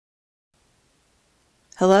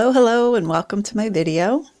Hello, and welcome to my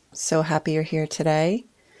video. So happy you're here today.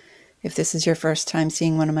 If this is your first time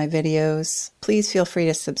seeing one of my videos, please feel free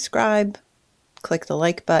to subscribe, click the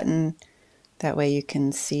like button. That way you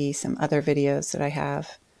can see some other videos that I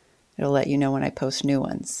have. It'll let you know when I post new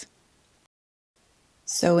ones.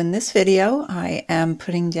 So in this video, I am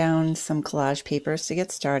putting down some collage papers to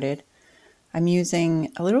get started. I'm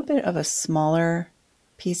using a little bit of a smaller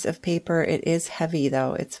piece of paper. It is heavy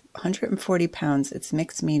though. It's 140 pounds. It's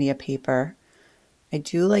mixed media paper. I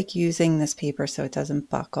do like using this paper so it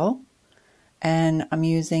doesn't buckle. And I'm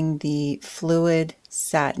using the fluid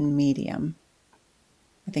satin medium.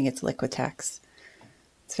 I think it's Liquitex.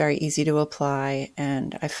 It's very easy to apply,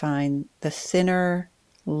 and I find the thinner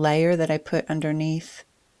layer that I put underneath,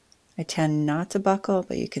 I tend not to buckle,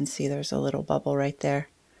 but you can see there's a little bubble right there.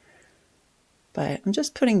 But I'm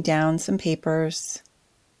just putting down some papers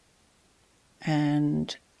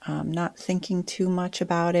and not thinking too much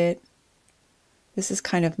about it. This is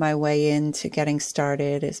kind of my way into getting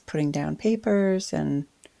started, is putting down papers and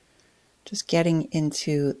just getting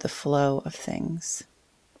into the flow of things.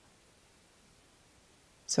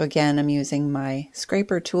 So again, I'm using my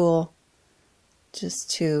scraper tool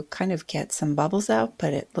just to kind of get some bubbles out,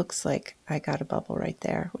 but it looks like I got a bubble right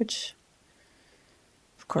there, which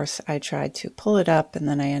of course I tried to pull it up and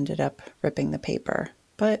then I ended up ripping the paper.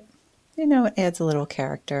 But you know, it adds a little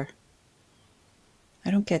character.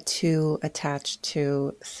 I don't get too attached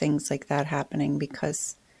to things like that happening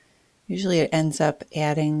because usually it ends up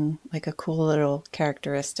adding like a cool little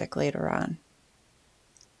characteristic later on.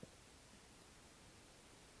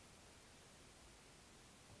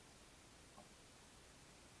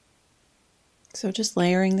 So just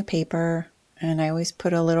layering the paper, and I always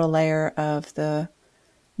put a little layer of the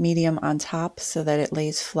medium on top so that it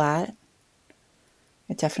lays flat.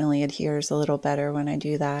 It definitely adheres a little better when I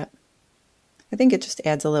do that. I think it just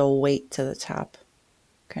adds a little weight to the top,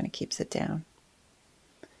 kind of keeps it down.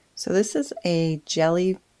 So this is a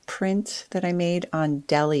jelly print that I made on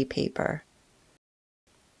deli paper.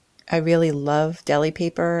 I really love deli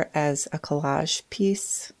paper as a collage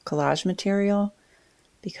piece, collage material,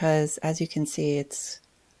 because as you can see, it's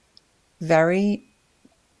very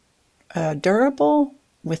durable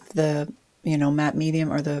with the matte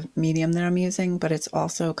medium or the medium that I'm using, but it's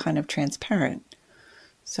also kind of transparent.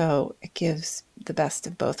 So it gives the best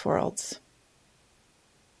of both worlds.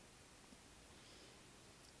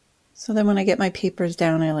 So then when I get my papers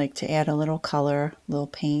down, I like to add a little color, a little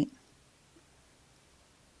paint.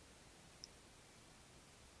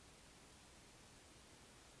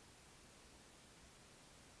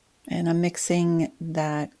 And I'm mixing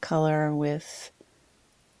that color with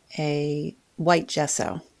a white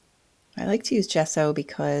gesso. I like to use gesso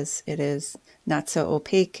because it is not so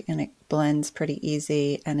opaque and it blends pretty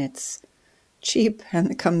easy, and it's cheap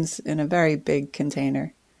and it comes in a very big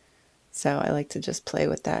container. So I like to just play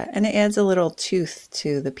with that. And it adds a little tooth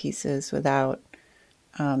to the pieces without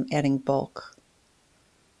adding bulk.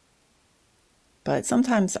 But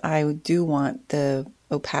sometimes I do want the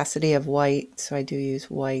opacity of white, so I do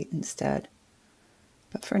use white instead.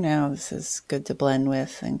 But for now, this is good to blend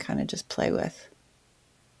with and kind of just play with.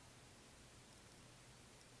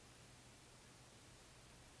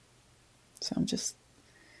 So I'm just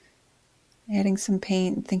adding some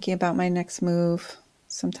paint and thinking about my next move.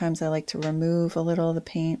 Sometimes I like to remove a little of the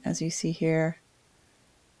paint, as you see here,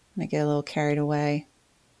 and I get a little carried away.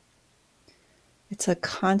 It's a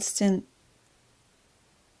constant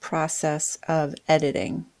process of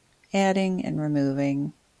editing, adding and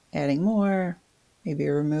removing, adding more, maybe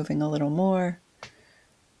removing a little more.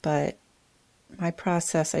 But my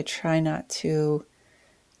process, I try not to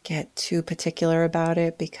get too particular about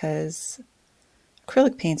it because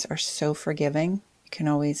acrylic paints are so forgiving. You can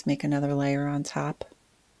always make another layer on top.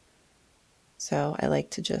 So I like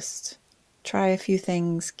to just try a few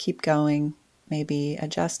things, keep going, maybe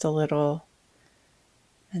adjust a little,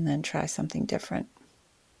 and then try something different.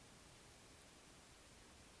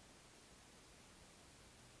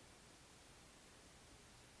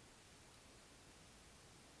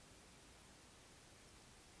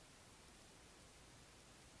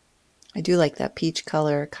 I do like that peach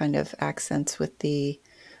color, kind of accents with the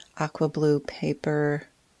aqua blue paper,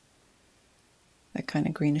 that kind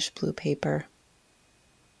of greenish blue paper.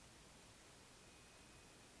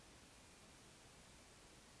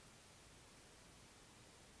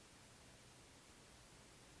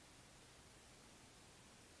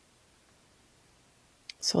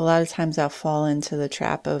 So a lot of times I'll fall into the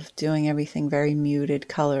trap of doing everything very muted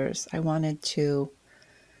colors. I wanted to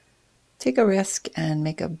take a risk and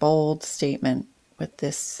make a bold statement with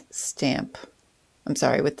this stamp. I'm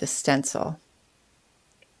sorry, with this stencil.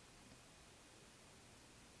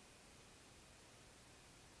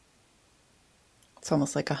 It's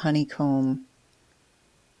almost like a honeycomb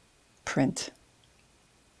print.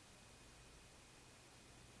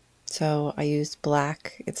 So I used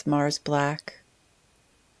black, it's Mars black,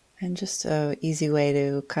 and just an easy way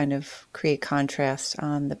to kind of create contrast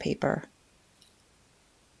on the paper.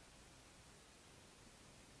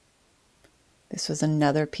 This was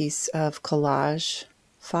another piece of collage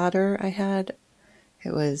fodder I had.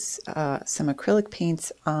 It was some acrylic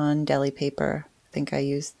paints on deli paper. I think I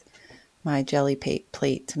used my jelly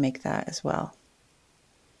plate to make that as well.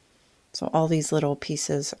 So all these little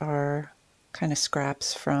pieces are kind of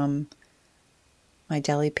scraps from my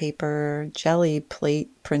deli paper jelly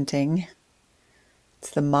plate printing.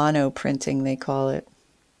 It's the mono printing, they call it.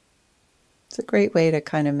 It's a great way to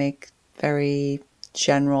kind of make very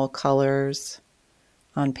general colors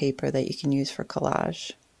on paper that you can use for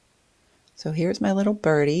collage. So here's my little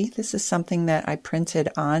birdie. This is something that I printed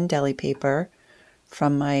on deli paper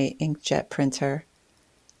from my inkjet printer.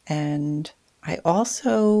 And I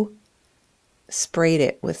also sprayed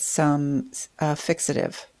it with some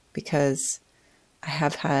fixative because I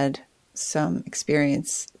have had some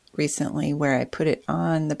experience recently where I put it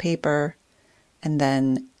on the paper and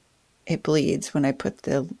then it bleeds when I put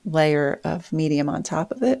the layer of medium on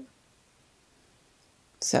top of it.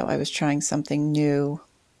 So I was trying something new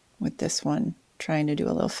with this one, trying to do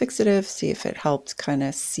a little fixative, see if it helped kind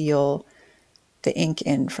of seal the ink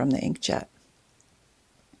in from the inkjet.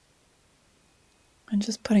 And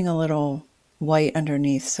just putting a little white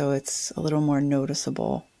underneath so it's a little more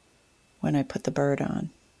noticeable when I put the bird on.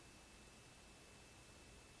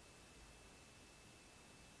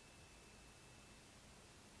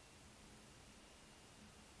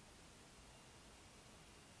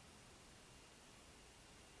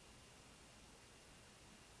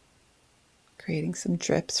 Creating some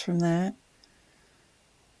drips from that.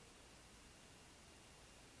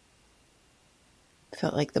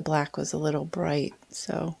 Felt like the black was a little bright,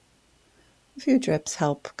 so a few drips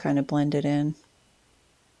help kind of blend it in.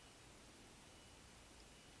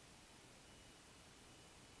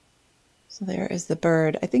 So there is the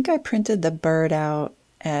bird. I think I printed the bird out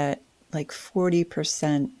at like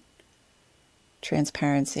 40%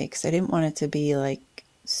 transparency because I didn't want it to be like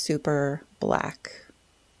super black.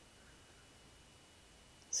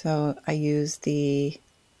 So I used the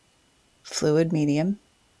fluid medium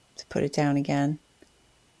to put it down again.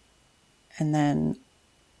 And then,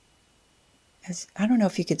 I don't know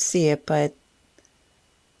if you could see it, but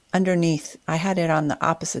underneath, I had it on the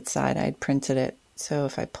opposite side. I'd printed it. So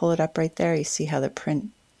if I pull it up right there, you see how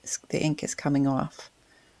the ink is coming off.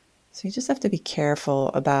 So you just have to be careful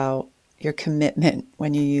about your commitment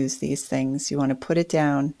when you use these things. You want to put it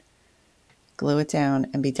down, glue it down,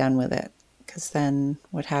 and be done with it. Because then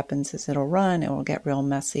what happens is it'll run, it will get real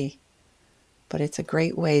messy. But it's a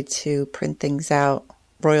great way to print things out,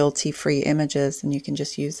 royalty-free images, and you can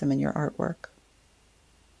just use them in your artwork.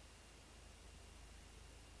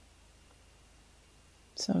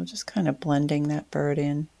 So just kind of blending that bird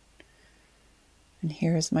in. And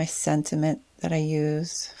here's my sentiment that I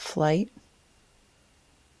use, flight.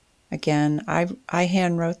 Again, I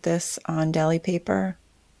hand wrote this on deli paper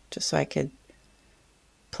just so I could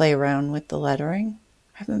play around with the lettering.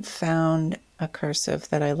 I haven't found a cursive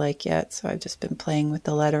that I like yet, so I've just been playing with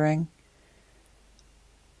the lettering.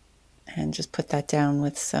 And just put that down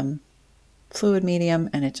with some fluid medium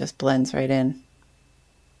and it just blends right in.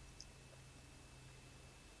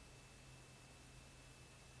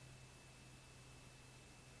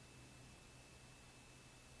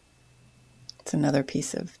 It's another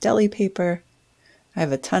piece of deli paper. I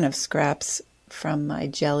have a ton of scraps from my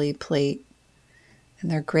jelly plate,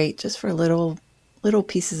 and they're great just for little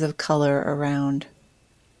pieces of color around.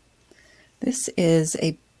 This is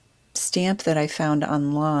a stamp that I found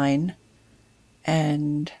online,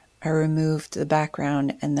 and I removed the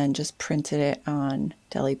background and then just printed it on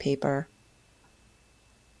deli paper.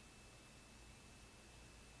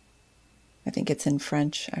 I think it's in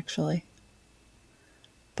French, actually.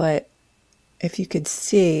 But if you could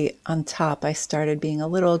see on top, I started being a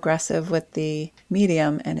little aggressive with the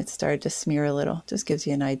medium and it started to smear a little. Just gives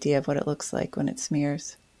you an idea of what it looks like when it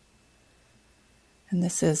smears. And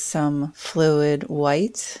this is some fluid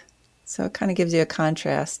white. So it kind of gives you a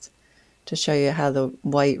contrast to show you how the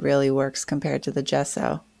white really works compared to the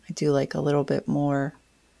gesso. I do like a little bit more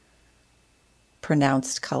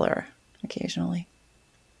pronounced color occasionally.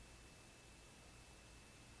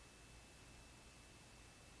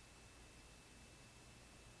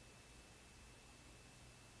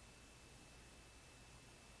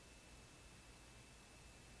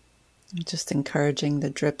 Just encouraging the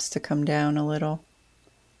drips to come down a little.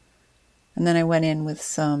 And then I went in with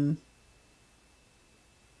some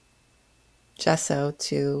gesso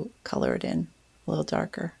to color it in a little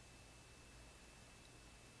darker.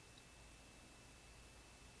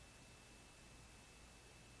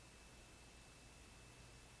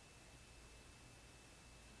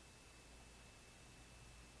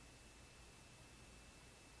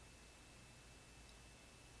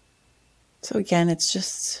 So again, it's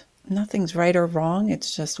just, nothing's right or wrong.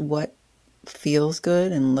 It's just what feels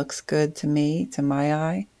good and looks good to me, to my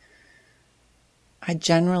eye. I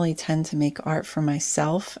generally tend to make art for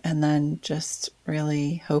myself and then just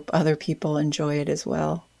really hope other people enjoy it as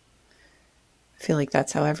well. I feel like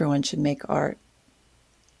that's how everyone should make art.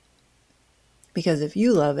 Because if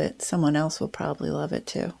you love it, someone else will probably love it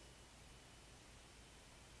too.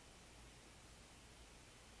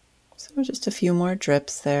 So just a few more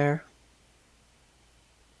drips there.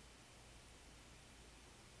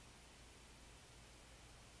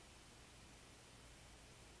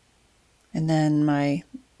 And then my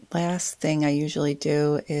last thing I usually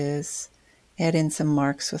do is add in some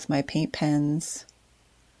marks with my paint pens,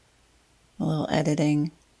 a little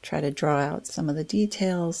editing, try to draw out some of the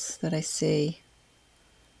details that I see.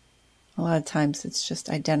 A lot of times it's just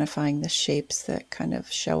identifying the shapes that kind of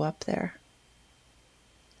show up there.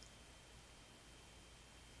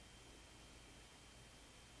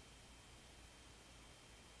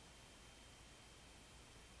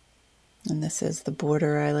 And this is the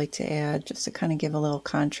border I like to add just to kind of give a little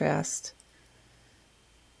contrast.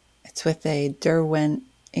 It's with a Derwent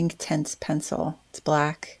Inktense pencil. It's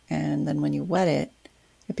black, and then when you wet it,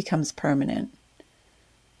 it becomes permanent.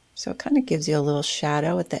 So it kind of gives you a little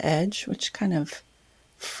shadow at the edge, which kind of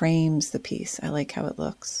frames the piece. I like how it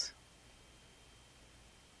looks.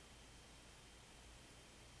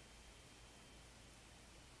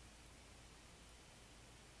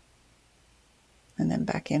 And then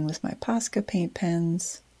back in with my Posca paint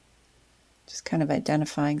pens, just kind of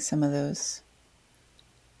identifying some of those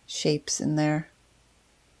shapes in there.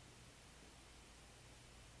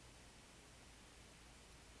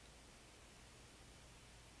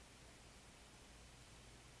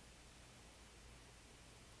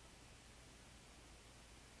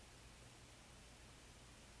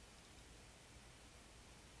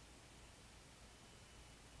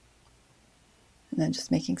 And then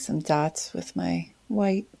just making some dots with my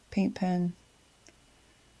white paint pen.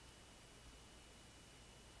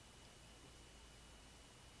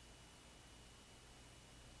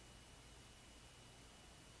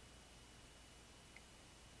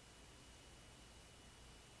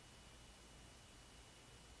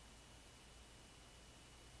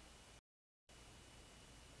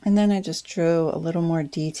 And then I just drew a little more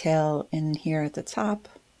detail in here at the top.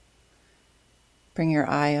 Bring your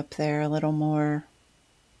eye up there a little more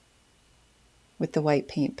with the white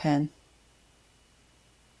paint pen.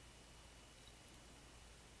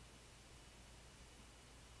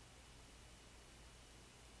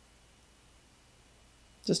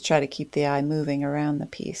 Just try to keep the eye moving around the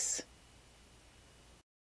piece.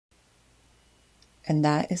 And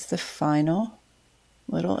that is the final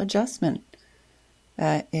little adjustment.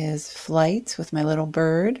 That is Flight with my little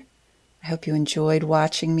bird. I hope you enjoyed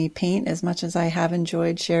watching me paint as much as I have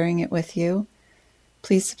enjoyed sharing it with you.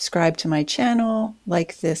 Please subscribe to my channel,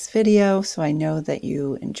 like this video so I know that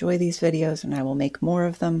you enjoy these videos and I will make more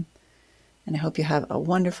of them. And I hope you have a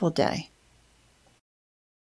wonderful day.